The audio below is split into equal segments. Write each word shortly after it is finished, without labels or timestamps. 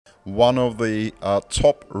one of the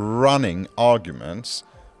top running arguments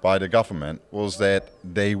by the government was that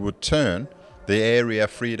they would turn the area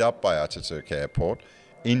freed up by Ataturk Airport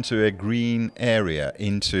into a green area,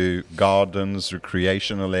 into gardens,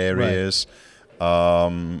 recreational areas,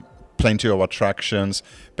 plenty of attractions.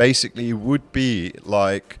 Basically, it would be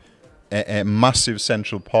like a massive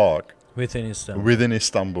central park within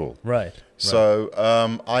Istanbul. Right. So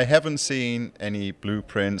I haven't seen any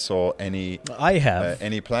blueprints or any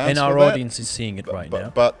any plans. And our for that, audience is seeing it right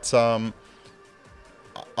now. But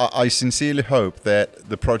I sincerely hope that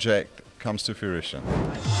the project comes to fruition.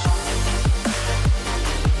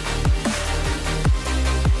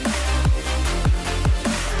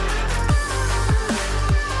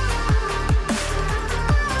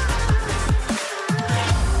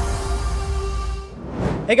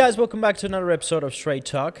 Hey guys, welcome back to another episode of Straight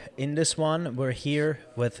Talk. In this one, we're here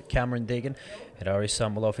with Cameron Degan at our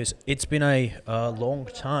Istanbul office. It's been a long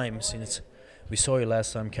time since we saw you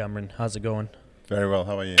last time, Cameron. How's it going? Very well,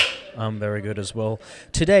 how are you? I'm very good as well.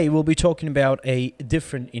 Today, we'll be talking about a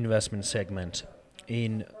different investment segment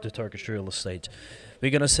in the Turkish real estate.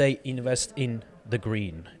 We're going to say invest in the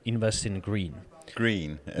green, invest in green.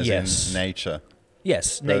 Green, as in nature.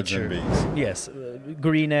 Yes, birds nature. And bees. Yes,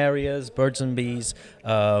 green areas, birds and bees,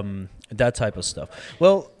 that type of stuff.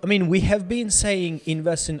 Well, I mean, we have been saying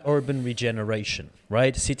invest in urban regeneration,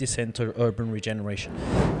 right? City center urban regeneration.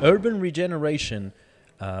 Urban regeneration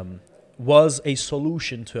was a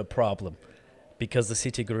solution to a problem because the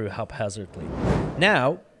city grew haphazardly.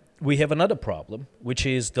 Now, we have another problem, which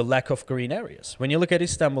is the lack of green areas. When you look at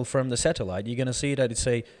Istanbul from the satellite, you're going to see that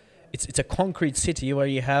it's a concrete city where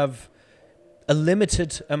you have a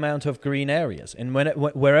limited amount of green areas, and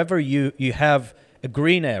wherever you have a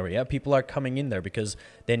green area, people are coming in there because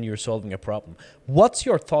then you're solving a problem. What's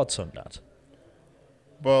your thoughts on that?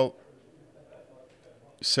 Well,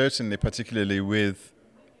 certainly, particularly with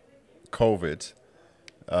COVID,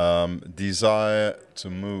 desire to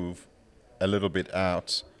move a little bit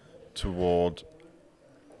out toward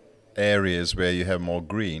areas where you have more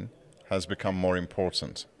green has become more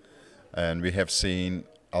important, and we have seen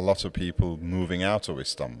a lot of people moving out of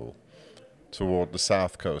Istanbul toward the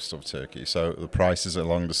south coast of Turkey. So the prices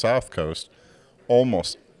along the south coast,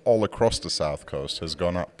 almost all across the south coast, has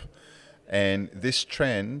gone up. And this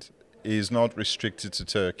trend is not restricted to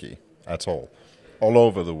Turkey at all. All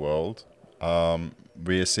over the world,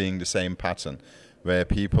 we are seeing the same pattern, where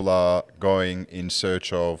people are going in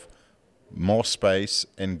search of more space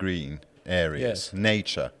and green areas,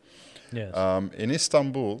 nature. Yes. In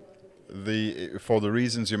Istanbul, for the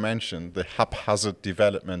reasons you mentioned, the haphazard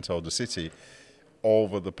development of the city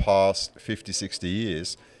over the past 50, 60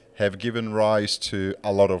 years have given rise to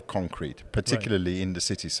a lot of concrete, particularly in the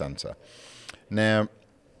city center. Now,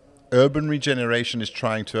 urban regeneration is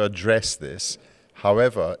trying to address this.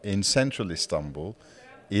 However, in central Istanbul,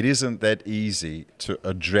 it isn't that easy to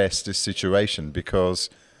address this situation because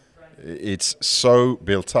it's so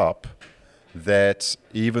built up that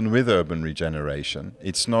even with urban regeneration,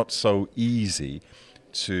 it's not so easy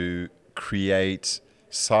to create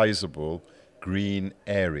sizable green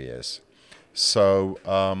areas. So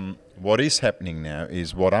what is happening now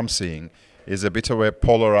is, what I'm seeing is a bit of a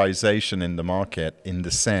polarization in the market, in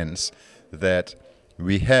the sense that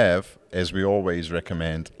we have, as we always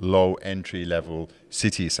recommend, low entry-level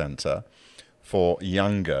city center for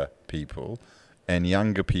younger people. And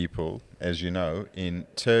younger people, as you know, in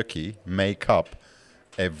Turkey make up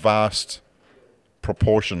a vast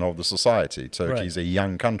proportion of the society. Turkey is a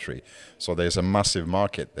young country, so there's a massive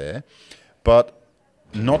market there. But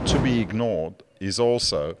not to be ignored is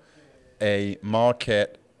also a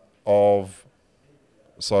market of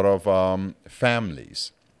sort of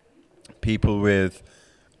families, people with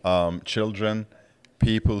children,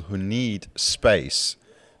 people who need space,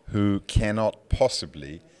 who cannot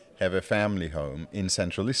possibly have a family home in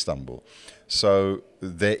central Istanbul. So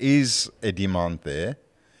there is a demand there,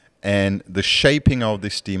 and the shaping of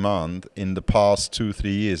this demand in the past 2-3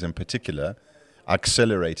 years in particular,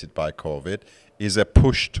 accelerated by COVID, is a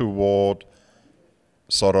push toward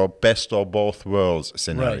sort of best of both worlds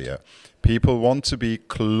scenario. Right. People want to be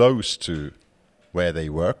close to where they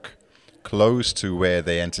work, close to where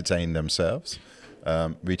they entertain themselves,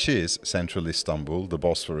 which is central Istanbul, the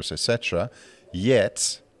Bosphorus, etc.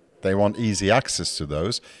 Yet they want easy access to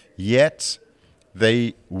those, yet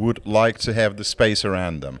they would like to have the space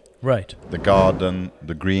around them. Right. The garden,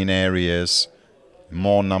 the green areas,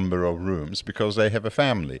 more number of rooms, because they have a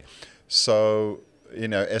family. So, you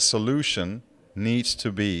know, a solution needs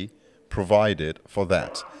to be provided for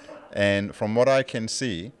that. And from what I can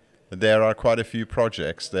see, there are quite a few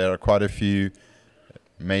projects, there are quite a few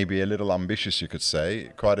maybe a little ambitious, you could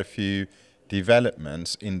say, quite a few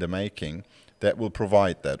developments in the making that will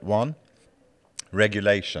provide that. One,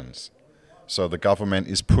 regulations. So the government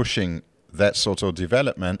is pushing that sort of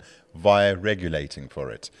development via regulating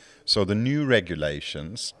for it. So the new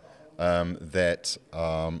regulations that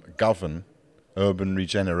govern urban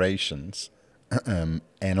regenerations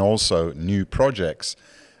and also new projects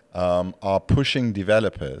are pushing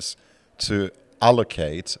developers to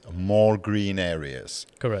allocate more green areas.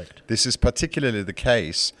 Correct. This is particularly the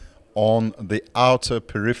case on the outer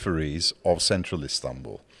peripheries of central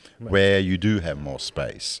Istanbul, where you do have more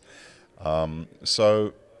space.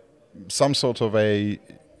 So some sort of a,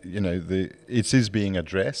 it is being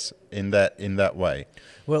addressed in that way.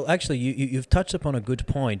 Well, actually, you've touched upon a good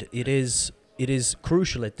point. It is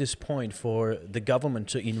crucial at this point for the government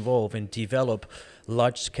to involve and develop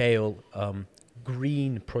large-scale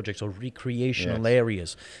green projects or recreational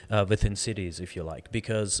areas within cities, if you like,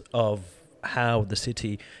 because of how the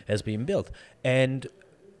city has been built. And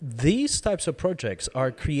these types of projects are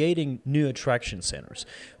creating new attraction centers.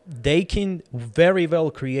 They can very well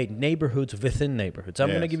create neighborhoods within neighborhoods. I'm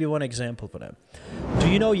going to give you one example for that. Do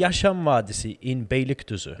you know Yaşam Vadisi in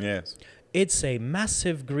Beylikdüzü? Yes. It's a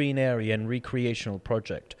massive green area and recreational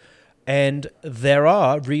project. And there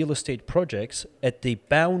are real estate projects at the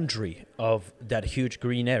boundary of that huge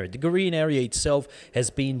green area. The green area itself has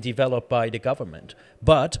been developed by the government,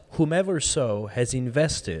 but whomever so has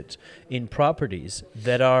invested in properties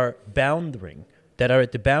that are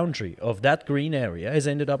at the boundary of that green area has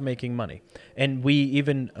ended up making money. And we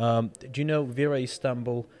even, do you know Vira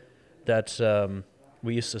Istanbul that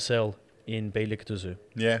we used to sell in Beylikdüzü?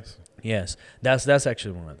 Yes. Yes, that's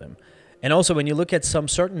actually one of them. And also, when you look at some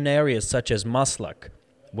certain areas, such as Maslak,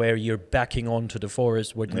 where you're backing onto the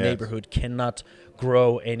forest, where the neighborhood cannot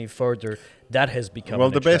grow any further, that has become well,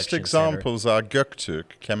 an the best attraction examples are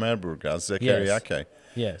Göktürk, Kemerburgaz, Zekeryake.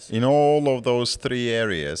 Yes. In all of those three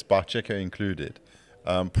areas, Bahçeköy included,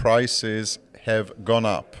 prices have gone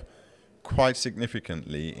up quite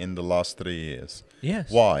significantly in the last 3 years.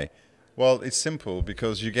 Yes. Why? Well, it's simple,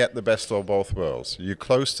 because you get the best of both worlds. You're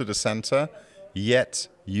close to the center, yet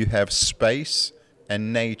you have space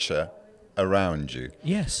and nature around you.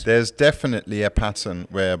 Yes. There's definitely a pattern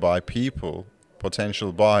whereby people,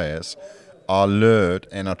 potential buyers, are lured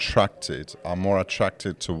and are more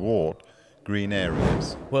attracted toward green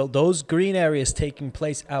areas. Well, those green areas taking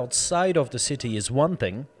place outside of the city is one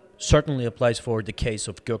thing. Certainly applies for the case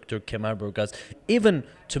of Göktürk, Kemerburgaz, even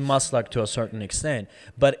to Maslak to a certain extent.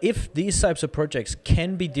 But if these types of projects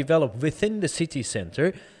can be developed within the city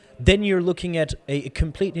center, then you're looking at a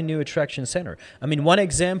completely new attraction center. I mean, one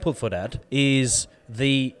example for that is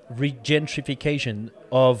the regentrification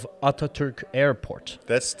of Atatürk Airport.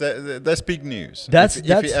 That's big news. That's if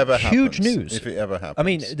it ever huge happens, news. If it ever happens. I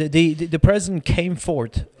mean, the president came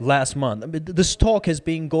forth last month. I mean, this talk has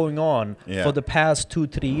been going on for the past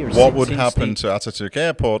 2-3 years. What would happen to Atatürk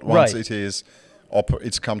Airport once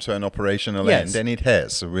it's come to an operational end, and it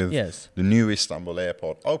has, with the new Istanbul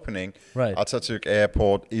airport opening. Atatürk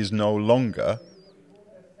Airport is no longer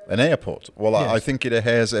an airport. Well, I think it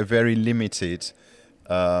has a very limited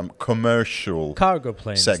commercial cargo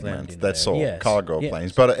plane segment. That's all, cargo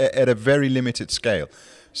planes, yes. but at a very limited scale.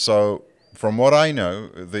 So, from what I know,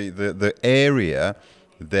 the area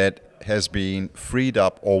that has been freed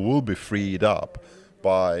up or will be freed up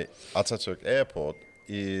by Atatürk Airport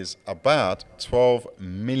is about 12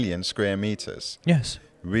 million square meters. Yes.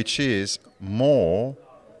 Which is more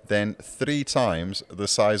than 3 times the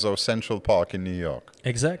size of Central Park in New York.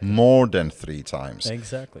 Exactly. More than 3 times.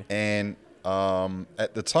 Exactly. And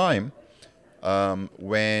at the time,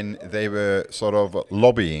 when they were sort of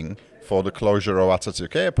lobbying for the closure of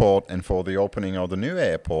Atatürk Airport and for the opening of the new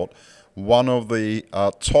airport, one of the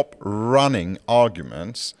top running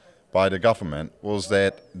arguments by the government was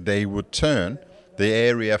that they would turn the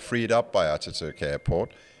area freed up by Atatürk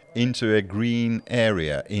Airport into a green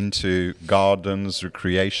area, into gardens,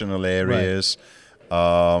 recreational areas,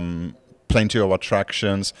 plenty of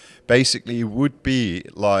attractions. Basically, it would be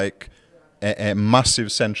like a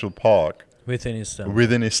massive central park within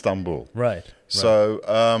Istanbul. Right. So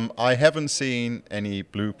I haven't seen any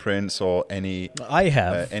blueprints or any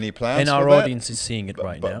any plans. And our for audience is seeing it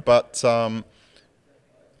right now. But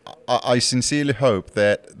I sincerely hope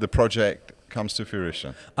that the project comes to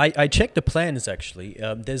fruition. I checked the plans actually.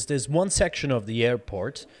 There's one section of the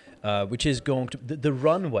airport which is going to the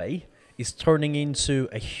runway is turning into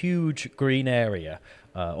a huge green area,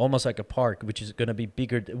 almost like a park, which is going to be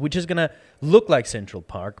bigger, which is going to look like Central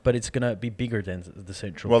Park, but it's going to be bigger than the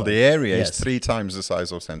Central Park. Well, the area is 3 times the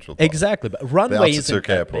size of Central Park. Exactly, but runway the isn't Atatürk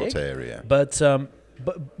that Airport big, area. But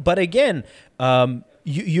But again,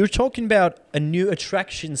 you're talking about a new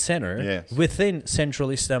attraction center Yes. within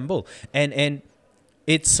central Istanbul, and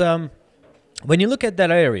it's when you look at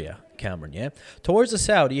that area, Cameron, yeah, towards the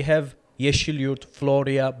south you have Yeşilyurt,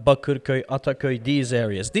 Florya, Bakırköy, Ataköy, these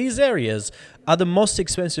areas. These areas are the most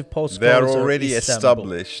expensive postcodes. They're of already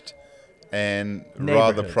Istanbul. established and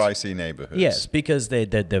rather Neighborhoods. pricey neighborhoods. Yes, because they're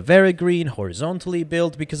very green, horizontally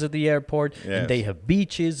built because of the airport, Yes. and they have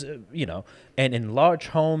beaches, and in large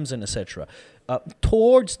homes and etc.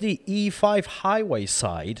 Towards the E5 highway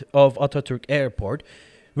side of Atatürk Airport,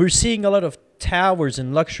 we're seeing a lot of towers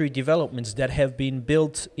and luxury developments that have been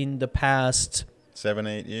built in the past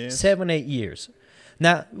 7-8 years. 7-8 years.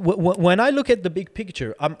 Now, when I look at the big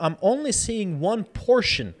picture, I'm only seeing one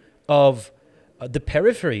portion of the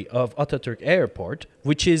periphery of Atatürk Airport,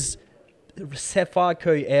 which is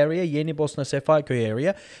Sefaköy area, Yeni Bosna Sefaköy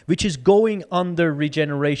area, which is going under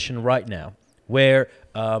regeneration right now, where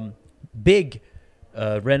big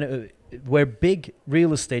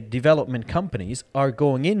real estate development companies are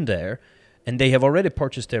going in there, and they have already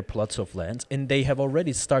purchased their plots of lands, and they have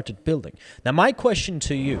already started building. Now, my question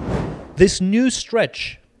to you, this new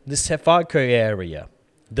stretch, the Sefaköy area,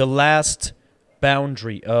 the last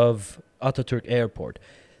boundary of Atatürk Airport,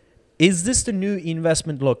 is this the new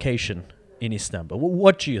investment location in Istanbul?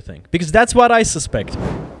 What do you think? Because that's what I suspect.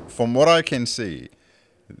 From what I can see,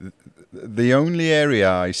 the only area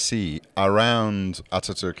I see around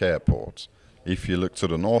Atatürk Airport, if you look to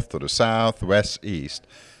the north, to the south, west, east,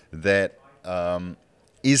 that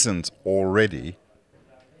isn't already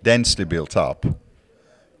densely built up,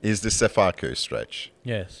 is the Sefaköy stretch.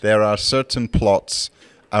 Yes. There are certain plots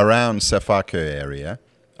around Sefaköy area,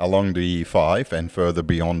 along the E5 and further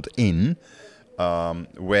beyond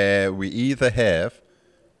where we either have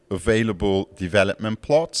available development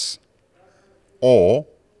plots or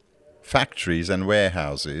factories and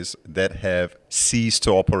warehouses that have ceased to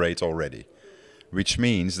operate already, which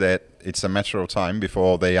means that it's a matter of time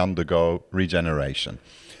before they undergo regeneration.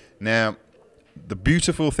 Now, the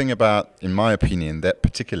beautiful thing about, in my opinion, that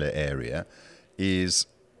particular area is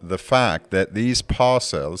the fact that these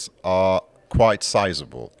parcels are quite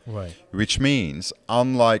sizable, Right. which means,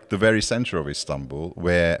 unlike the very center of Istanbul,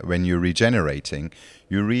 where when you're regenerating,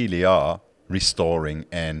 you really are restoring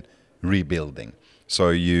and rebuilding. So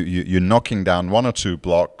you're knocking down one or two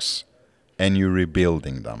blocks and you're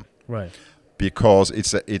rebuilding them. Right. Because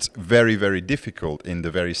it's very, very difficult in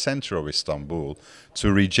the very center of Istanbul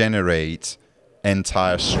to regenerate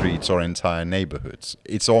entire streets or entire neighborhoods.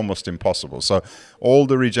 It's almost impossible. So all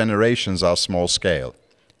the regenerations are small scale.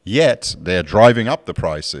 Yet they're driving up the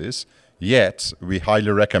prices, yet we highly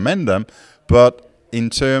recommend them. But in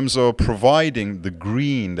terms of providing the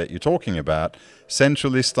green that you're talking about,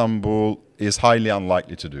 central Istanbul is highly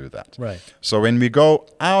unlikely to do that. Right. So when we go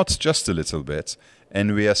out just a little bit,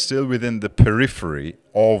 and we are still within the periphery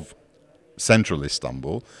of central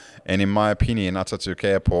Istanbul, and in my opinion, Atatürk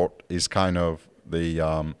Airport is kind of the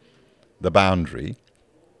boundary.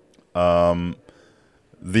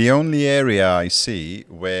 The only area I see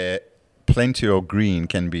where plenty of green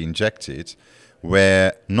can be injected,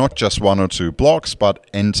 where not just one or two blocks, but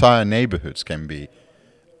entire neighborhoods can be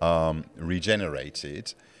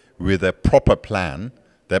regenerated with a proper plan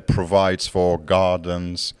that provides for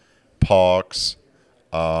gardens, parks,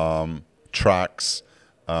 tracks,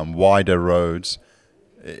 wider roads,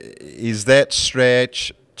 is that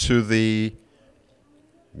stretch to the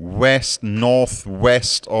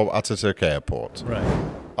northwest of Atatürk Airport.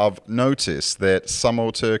 Right. I've noticed that some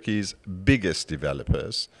of Turkey's biggest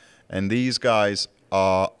developers, and these guys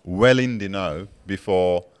are well in the know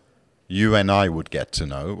before you and I would get to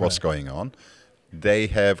know what's going on, they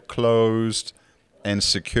have closed and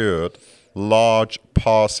secured large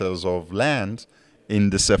parcels of land in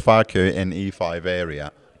the Sefaköy and E5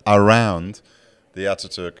 area around the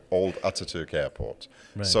old Atatürk Airport.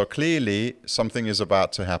 Right. So clearly something is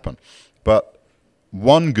about to happen. But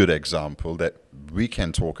one good example that we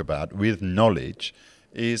can talk about with knowledge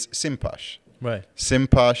is Simpaş. Right.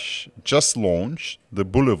 Simpaş just launched the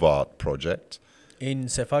Boulevard project In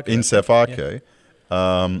Sefaköy. in Sefaköy,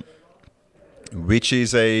 which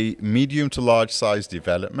is a medium to large size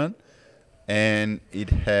development, and it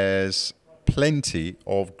has plenty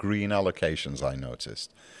of green allocations, I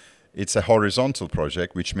noticed. It's a horizontal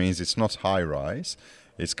project, which means it's not high rise.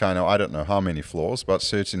 It's kind of, I don't know how many floors, but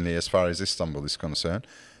certainly as far as Istanbul is concerned,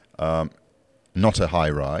 not a high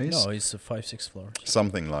rise. No, it's 5-6 floors.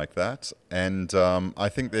 Something like that. And I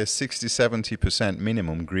think there's 60-70%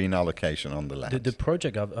 minimum green allocation on the land. The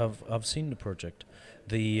project, I've seen the project.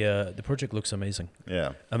 The project looks amazing.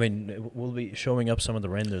 Yeah. I mean, we'll be showing up some of the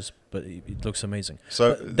renders, but it looks amazing.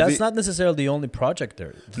 So But that's not necessarily the only project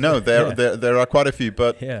there. No, Yeah. there are quite a few,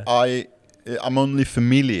 but Yeah. I'm only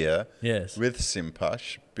familiar Yes. with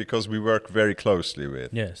Simpash because we work very closely with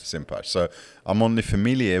Yes. Simpash. So I'm only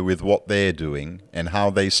familiar with what they're doing and how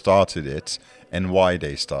they started it and why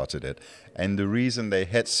they started it. And the reason they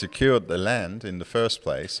had secured the land in the first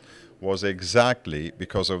place was exactly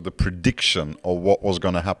because of the prediction of what was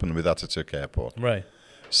going to happen with Atatürk Airport. Right.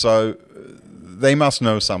 So they must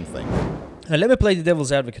know something. Now, let me play the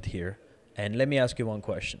devil's advocate here, and let me ask you one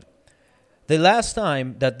question. The last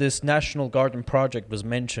time that this National Garden project was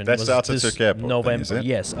mentioned That's was Atatürk this Airport then, November. is it?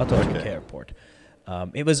 Yes, Atatürk Okay. Airport.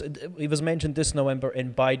 It was mentioned this November,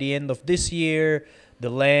 and by the end of this year, the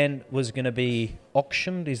land was going to be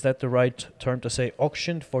auctioned. Is that the right term to say?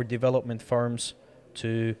 Auctioned for development firms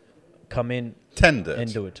to come in Tendered.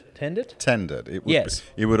 and do it. Tendered? Tendered. It would Yes.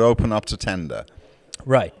 it would open up to tender.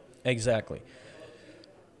 Right, exactly.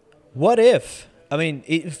 What if, I mean,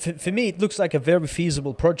 for me, it looks like a very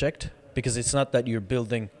feasible project because it's not that you're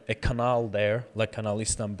building a canal there, like Canal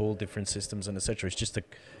Istanbul, different systems and etc. It's just a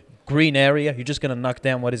green area. You're just going to knock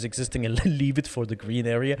down what is existing and leave it for the green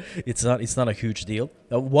area. It's not a huge deal.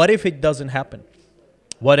 What if it doesn't happen?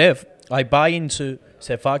 What if I buy into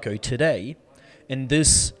Sefaköy today and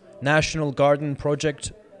this National Garden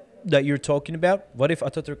project that you're talking about, what if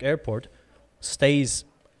Atatürk Airport stays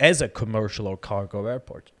as a commercial or cargo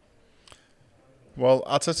airport? Well,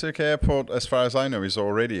 Atatürk Airport, as far as I know, is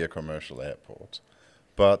already a commercial airport.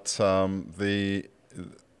 But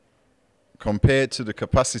compared to the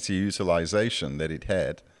capacity utilization that it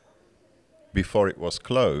had before it was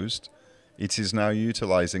closed, it is now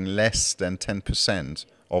utilizing less than 10%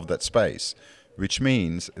 of that space, which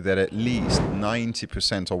means that at least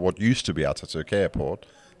 90% of what used to be Atatürk Airport,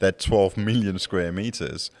 that 12 million square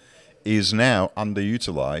meters, is now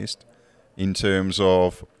underutilized in terms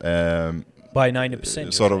of By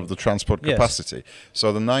 90%. sort of the transport Yes. capacity.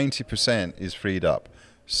 So the 90% is freed up.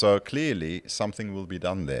 So clearly something will be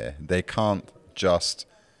done there. They can't just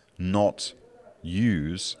not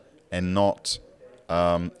use and not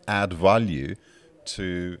add value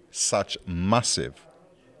to such massive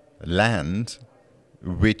land,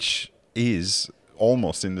 which is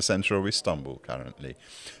almost in the center of Istanbul currently.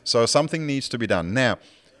 So something needs to be done. Now,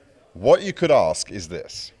 what you could ask is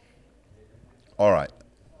this. All right,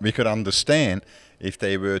 we could understand if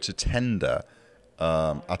they were to tender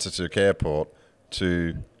Atatürk Airport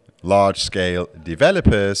to large-scale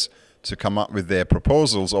developers to come up with their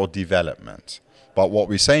proposals or development. But what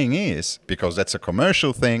we're saying is, because that's a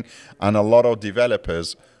commercial thing, and a lot of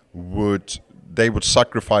developers would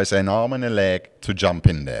sacrifice an arm and a leg to jump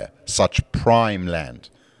in there, such prime land.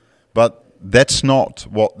 But that's not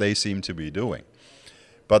what they seem to be doing.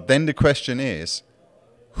 But then the question is,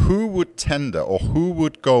 who would tender or who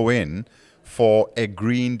would go in for a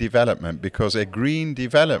green development? Because a green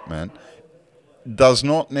development does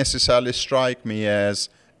not necessarily strike me as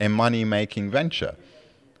a money-making venture.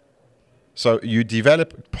 So you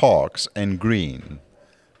develop parks and green,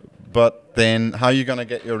 but then how are you going to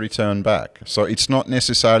get your return back? So it's not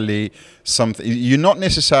necessarily something, you're not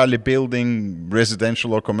necessarily building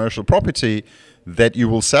residential or commercial property that you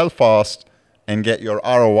will sell fast and get your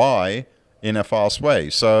ROI in a fast way.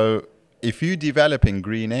 So if you develop in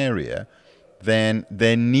green area, then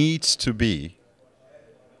there needs to be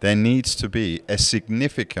a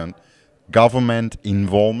significant government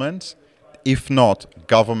involvement, if not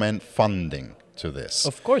government funding to this,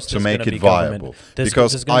 Of course, to there's make gonna it be government. viable. There's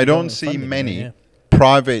Because gonna I be don't government see funding, many yeah.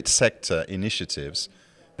 private sector initiatives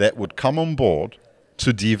that would come on board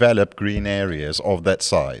to develop green areas of that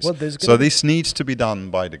size. Well, there's So gonna be- this needs to be done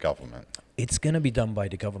by the government. It's going to be done by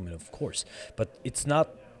the government, of course, but it's not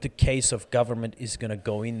the case of government is going to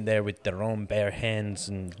go in there with their own bare hands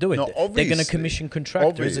and do it. No, They're going to obviously, commission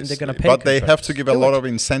contractors and they're going to obviously, pay but they have to contractors. give a Do lot it. of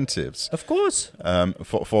incentives Of course.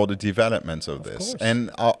 for the development of this. course. And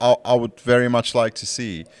I would very much like to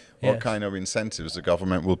see what Yes. kind of incentives the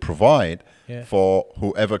government will provide Yeah. for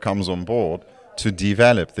whoever comes on board to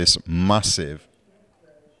develop this massive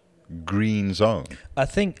green zone. I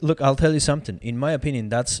think, look, I'll tell you something. In my opinion,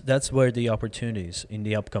 that's where the opportunities in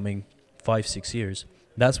the upcoming 5-6 years,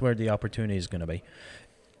 that's where the opportunity is going to be.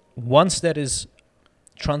 Once that is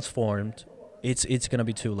transformed, it's going to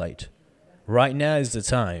be too late. Right now is the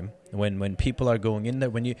time when people are going in there.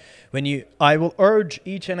 When you, I will urge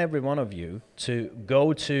each and every one of you to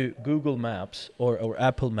go to Google Maps or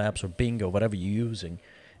Apple Maps or Bingo, whatever you're using,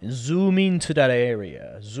 zoom into that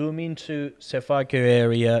area, zoom into Sefaköy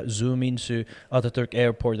area, zoom into Atatürk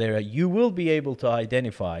Airport area, you will be able to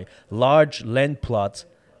identify large land plots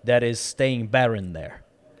that is staying barren there.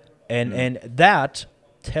 And that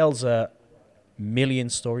tells a million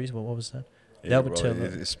stories. What was that? That would tell.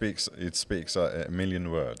 It speaks a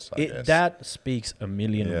million words. I guess. That speaks a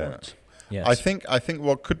million words. Yes. I think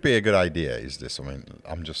what could be a good idea is this. I mean,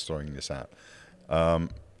 I'm just throwing this out.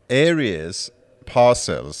 Areas,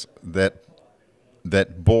 parcels that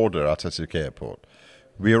border Atatürk Airport,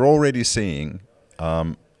 we are already seeing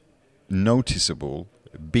noticeable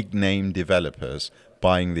big name developers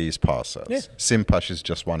buying these parcels. Yeah. Simpaş is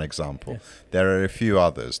just one example. Yeah. There are a few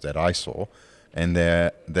others that I saw, and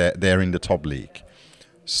they're in the top league.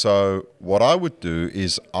 So what I would do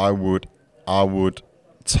is I would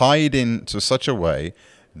tie it in to such a way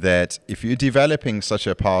that if you're developing such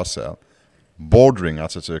a parcel bordering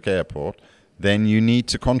Atatürk Airport, then you need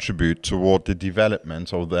to contribute toward the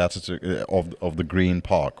development of the Atatürk, of the Green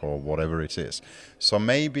Park or whatever it is. So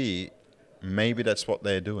maybe that's what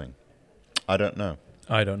they're doing. I don't know.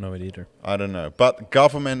 I don't know it either. I don't know. But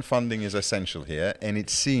government funding is essential here, and it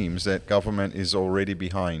seems that government is already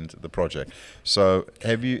behind the project. So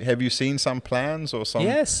have you seen some plans or some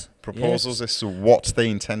proposals as to what they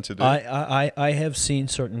intend to do? I have seen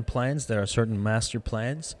certain plans. There are certain master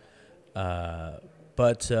plans.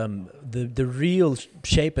 But the real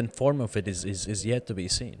shape and form of it is yet to be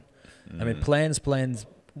seen. I mean, plans.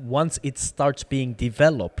 Once it starts being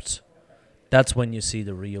developed, that's when you see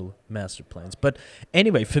the real master plans. But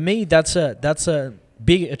anyway, for me, that's a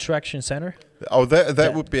big attraction center. Oh,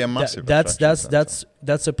 that would be a massive.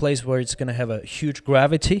 That's a place where it's going to have a huge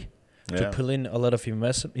gravity to pull in a lot of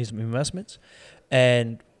investments,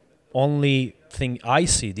 and only thing I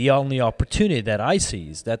see, the only opportunity that I see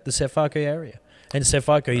is that the Sefaköy area. And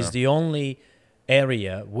Sefaköy is the only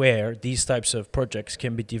area where these types of projects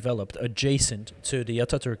can be developed adjacent to the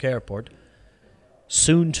Atatürk Airport,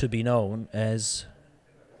 soon to be known as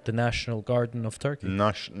the National Garden of Turkey.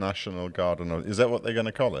 National Garden of... Is that what they're going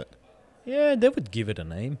to call it? Yeah, they would give it a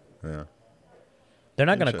name. Yeah. They're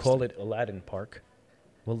not going to call it Aladdin Park,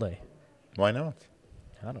 will they? Why not?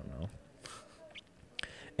 I don't know.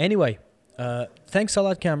 Anyway, thanks a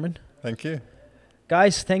lot, Cameron. Thank you.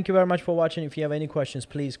 Guys, thank you very much for watching. If you have any questions,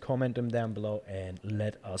 please comment them down below and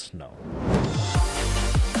let us know.